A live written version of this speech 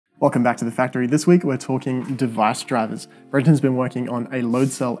Welcome back to the factory. This week we're talking device drivers. Brenton's been working on a load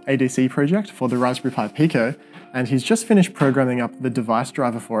cell ADC project for the Raspberry Pi Pico, and he's just finished programming up the device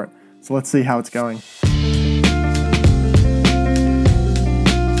driver for it. So let's see how it's going.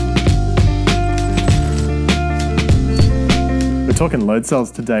 We're talking load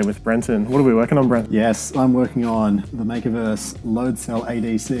cells today with Brenton. What are we working on, Brenton? Yes, I'm working on the Makerverse load cell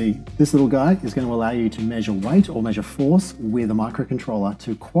ADC. This little guy is going to allow you to measure weight or measure force with a microcontroller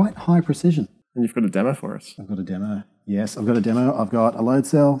to quite high precision. And you've got a demo for us. I've got a demo. Yes, I've got a demo. I've got a load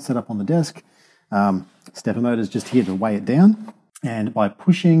cell set up on the desk. Stepper motor's just here to weigh it down. And by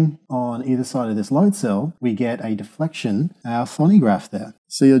pushing on either side of this load cell, we get a deflection, our phonograph there.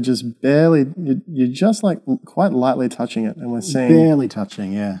 So you're just barely, you're just like quite lightly touching it, and we're seeing... Barely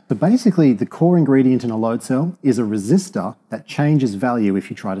touching, yeah. So basically, the core ingredient in a load cell is a resistor that changes value if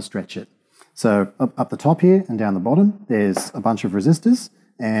you try to stretch it. So up the top here and down the bottom, there's a bunch of resistors,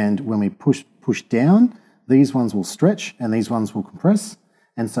 and when we push down, these ones will stretch and these ones will compress.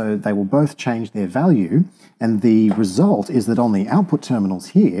 And so they will both change their value, and the result is that on the output terminals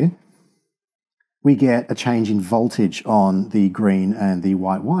here, we get a change in voltage on the green and the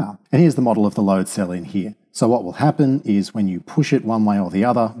white wire. And here's the model of the load cell in here. So what will happen is when you push it one way or the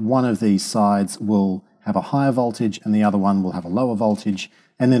other, one of these sides will have a higher voltage and the other one will have a lower voltage,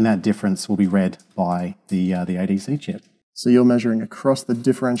 and then that difference will be read by the ADC chip. So you're measuring across the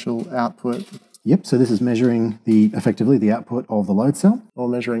differential output. Yep, so this is measuring effectively the output of the load cell. Or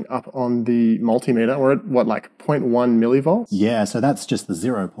measuring up on the multimeter. We're at what, like 0.1 millivolts? Yeah, so that's just the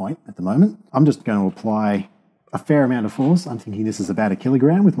 0 point at the moment. I'm just going to apply a fair amount of force. I'm thinking this is about 1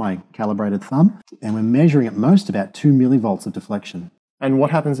 kilogram with my calibrated thumb. And we're measuring at most about 2 millivolts of deflection. And what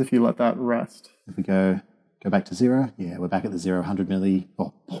happens if you let that rest? If we go back to 0, yeah, we're back at the 0.1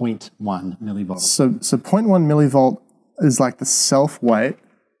 millivolts. So 0.1 millivolt is like the self-weight,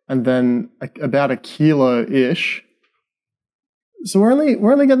 and then about 1 kilo-ish. So we're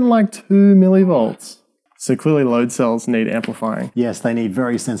only getting like 2 millivolts. So clearly load cells need amplifying. Yes, they need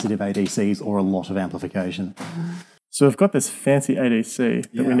very sensitive ADCs or a lot of amplification. So we've got this fancy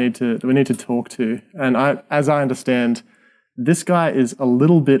ADC that we need to talk to. And as I understand, this guy is a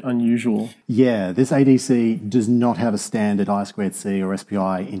little bit unusual. Yeah, this ADC does not have a standard I2C or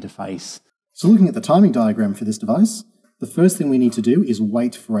SPI interface. So looking at the timing diagram for this device, the first thing we need to do is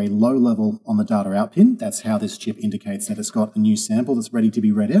wait for a low level on the data out pin. That's how this chip indicates that it's got a new sample that's ready to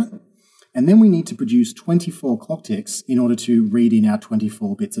be read out. And then we need to produce 24 clock ticks in order to read in our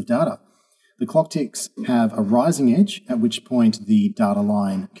 24 bits of data. The clock ticks have a rising edge, at which point the data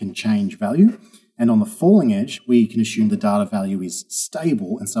line can change value. And on the falling edge, we can assume the data value is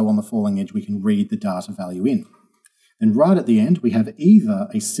stable. And so on the falling edge, we can read the data value in. And right at the end, we have either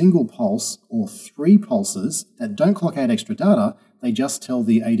a single pulse or 3 pulses that don't clock out extra data. They just tell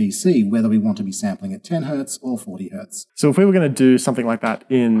the ADC whether we want to be sampling at 10 Hertz or 40 Hertz. So if we were going to do something like that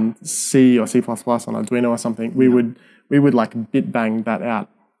in C or C++ on Arduino or something, we would like bitbang that out.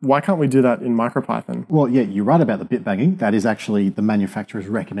 Why can't we do that in MicroPython? Well, yeah, you're right about the bitbanging. That is actually the manufacturer's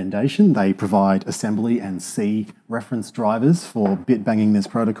recommendation. They provide assembly and C reference drivers for bitbanging this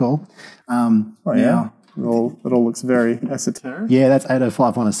protocol. Yeah. It all looks very esoteric. Yeah, that's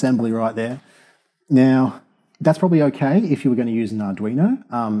 8051 assembly right there. Now, that's probably okay if you were going to use an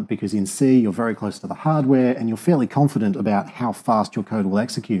Arduino, because in C, you're very close to the hardware and you're fairly confident about how fast your code will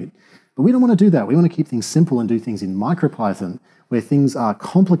execute. But we don't want to do that. We want to keep things simple and do things in MicroPython, where things are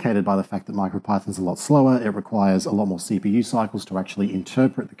complicated by the fact that MicroPython's a lot slower. It requires a lot more CPU cycles to actually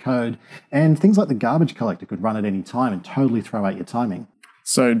interpret the code. And things like the garbage collector could run at any time and totally throw out your timing.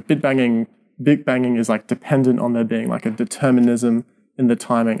 So bitbanging is like dependent on there being like a determinism in the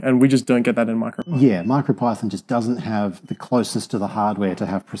timing, and we just don't get that in MicroPython. Yeah, MicroPython just doesn't have the closest to the hardware to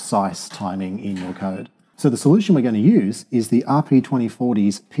have precise timing in your code. So the solution we're going to use is the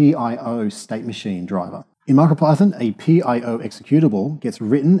RP2040's PIO state machine driver. In MicroPython, a PIO executable gets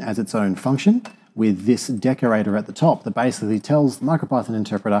written as its own function with this decorator at the top that basically tells the MicroPython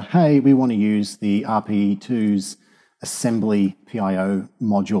interpreter, hey, we want to use the RP2's assembly PIO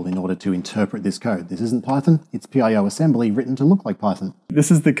module in order to interpret this code. This isn't Python, it's PIO assembly written to look like Python.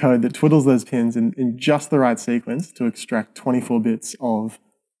 This is the code that twiddles those pins in just the right sequence to extract 24 bits of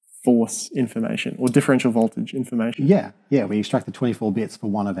force information or differential voltage information. Yeah, we extract the 24 bits for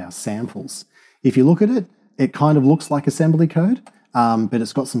one of our samples. If you look at it, it kind of looks like assembly code, but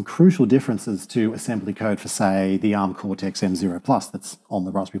it's got some crucial differences to assembly code for, say, the ARM Cortex-M0+ that's on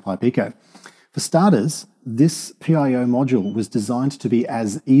the Raspberry Pi Pico. For starters, this PIO module was designed to be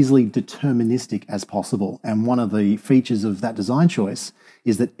as easily deterministic as possible, and one of the features of that design choice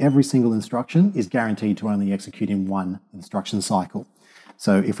is that every single instruction is guaranteed to only execute in one instruction cycle.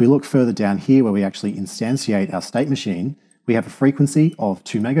 So if we look further down here where we actually instantiate our state machine, we have a frequency of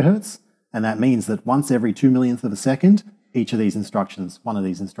 2 megahertz, and that means that once every 2 millionth of a second, each of these instructions, one of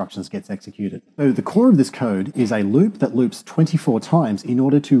these instructions gets executed. So the core of this code is a loop that loops 24 times in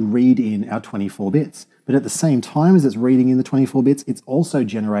order to read in our 24 bits. But at the same time as it's reading in the 24 bits, it's also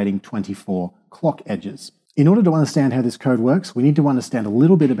generating 24 clock edges. In order to understand how this code works, we need to understand a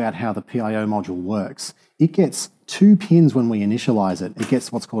little bit about how the PIO module works. It gets 2 pins when we initialize it. It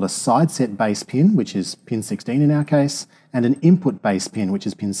gets what's called a side set base pin, which is pin 16 in our case, and an input base pin, which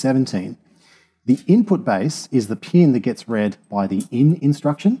is pin 17. The input base is the pin that gets read by the in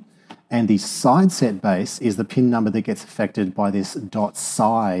instruction, and the side set base is the pin number that gets affected by this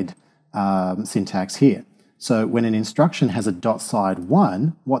 .side syntax here. So when an instruction has a .side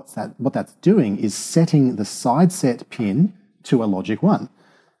 1, what that's doing is setting the side set pin to a logic 1.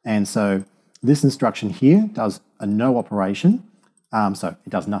 And so this instruction here does a no operation, so it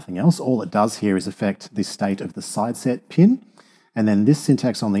does nothing else. All it does here is affect the state of the side set pin, and then this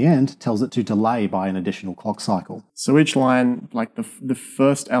syntax on the end tells it to delay by an additional clock cycle. So each line, like the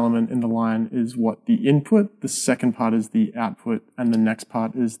first element in the line is what the input, the second part is the output, and the next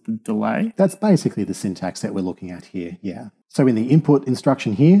part is the delay? That's basically the syntax that we're looking at here, yeah. So in the input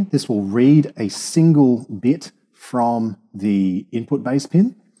instruction here, this will read a single bit from the input base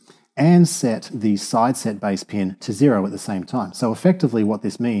pin and set the side set base pin to 0 at the same time. So effectively what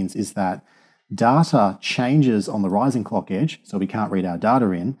this means is that data changes on the rising clock edge, so we can't read our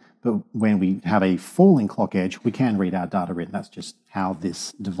data in, but when we have a falling clock edge, we can read our data in. That's just how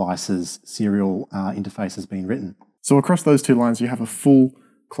this device's serial interface has been written. So across those two lines, you have a full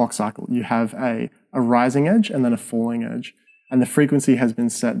clock cycle. You have a rising edge and then a falling edge. And the frequency has been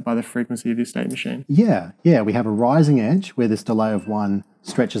set by the frequency of your state machine. Yeah, we have a rising edge where this delay of 1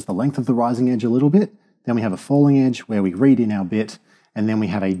 stretches the length of the rising edge a little bit. Then we have a falling edge where we read in our bit, and then we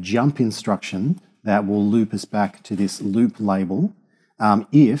have a jump instruction that will loop us back to this loop label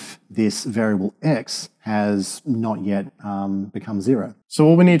if this variable x has not yet become 0. So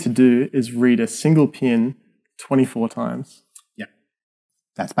all we need to do is read a single pin 24 times. Yeah,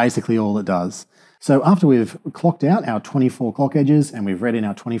 that's basically all it does. So after we've clocked out our 24 clock edges and we've read in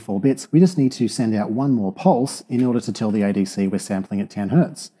our 24 bits, we just need to send out one more pulse in order to tell the ADC we're sampling at 10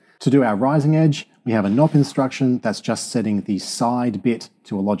 Hz. To do our rising edge, we have a NOP instruction that's just setting the side bit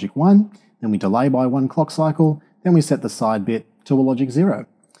to a logic 1, then we delay by 1 clock cycle, then we set the side bit to a logic 0.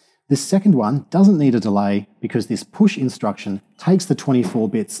 This second one doesn't need a delay because this push instruction takes the 24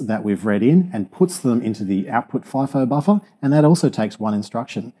 bits that we've read in and puts them into the output FIFO buffer, and that also takes 1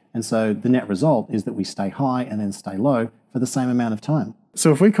 instruction. And so the net result is that we stay high and then stay low for the same amount of time.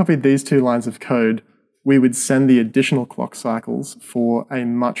 So if we copied these 2 lines of code, we would send the additional clock cycles for a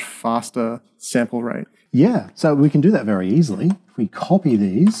much faster sample rate. Yeah, so we can do that very easily. If we copy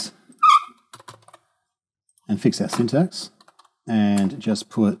these and fix our syntax and just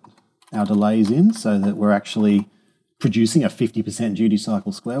put our delays in so that we're actually producing a 50% duty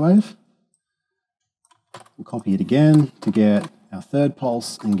cycle square wave. We'll copy it again to get our third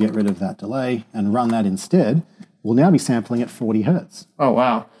pulse and get rid of that delay and run that instead. We'll now be sampling at 40 Hz. Oh,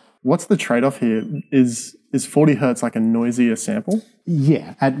 wow. What's the trade-off here? Is 40 Hz like a noisier sample?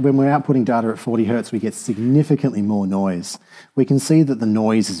 Yeah, when we're outputting data at 40 Hz, we get significantly more noise. We can see that the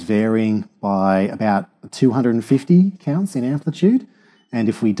noise is varying by about 250 counts in amplitude. And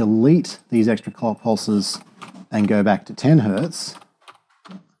if we delete these extra clock pulses and go back to 10 Hz,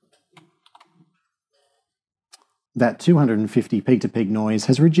 that 250 peak-to-peak noise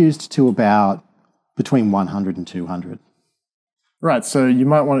has reduced to about between 100 and 200. Right, so you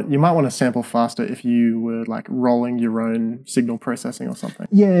might want to sample faster if you were like rolling your own signal processing or something.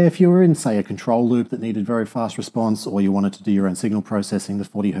 Yeah, if you were in, say, a control loop that needed very fast response, or you wanted to do your own signal processing, the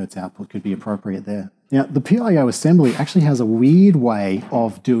 40 Hz output could be appropriate there. Now, the PIO assembly actually has a weird way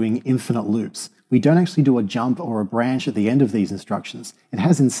of doing infinite loops. We don't actually do a jump or a branch at the end of these instructions. It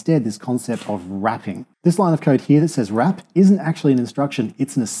has instead this concept of wrapping. This line of code here that says wrap isn't actually an instruction,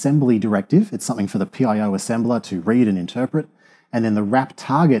 it's an assembly directive. It's something for the PIO assembler to read and interpret. And then the wrap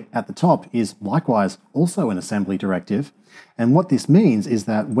target at the top is likewise also an assembly directive. And what this means is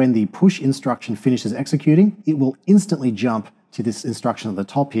that when the push instruction finishes executing, it will instantly jump to this instruction at the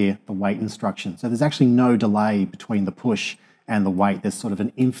top here, the wait instruction. So there's actually no delay between the push and the wait. There's sort of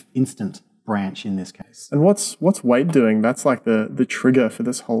an instant branch in this case. And what's wait doing? That's like the trigger for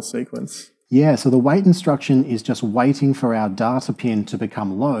this whole sequence. Yeah, so the wait instruction is just waiting for our data pin to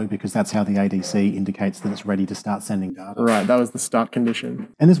become low because that's how the ADC indicates that it's ready to start sending data. Right, that was the start condition.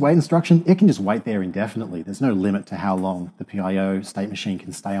 And this wait instruction, it can just wait there indefinitely. There's no limit to how long the PIO state machine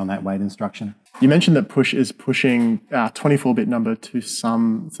can stay on that wait instruction. You mentioned that push is pushing our 24-bit number to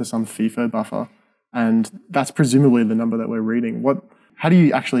some FIFO buffer, and that's presumably the number that we're reading. How do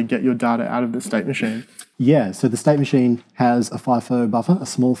you actually get your data out of the state machine? Yeah, so the state machine has a FIFO buffer, a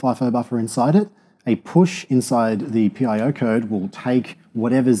small FIFO buffer inside it. A push inside the PIO code will take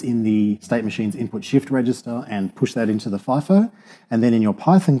whatever's in the state machine's input shift register and push that into the FIFO. And then in your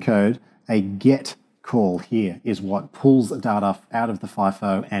Python code, a get call here is what pulls the data out of the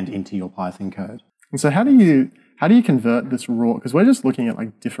FIFO and into your Python code. And so how do you convert this raw, because we're just looking at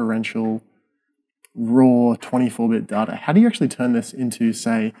like differential raw 24-bit data. How do you actually turn this into,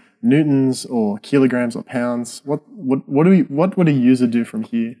 say, newtons or kilograms or pounds? What would a user do from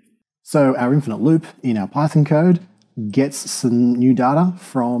here? So our infinite loop in our Python code gets some new data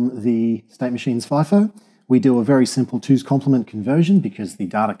from the state machine's FIFO. We do a very simple 2's complement conversion because the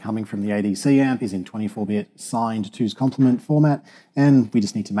data coming from the ADC amp is in 24-bit signed 2's complement format, and we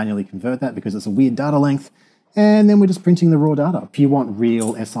just need to manually convert that because it's a weird data length. And then we're just printing the raw data. If you want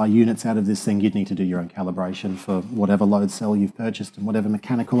real SI units out of this thing, you'd need to do your own calibration for whatever load cell you've purchased and whatever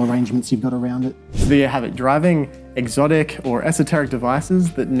mechanical arrangements you've got around it. So there you have it, driving exotic or esoteric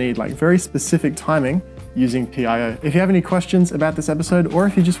devices that need like very specific timing using PIO. If you have any questions about this episode, or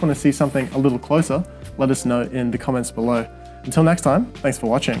if you just want to see something a little closer, let us know in the comments below. Until next time, thanks for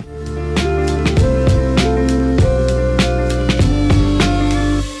watching.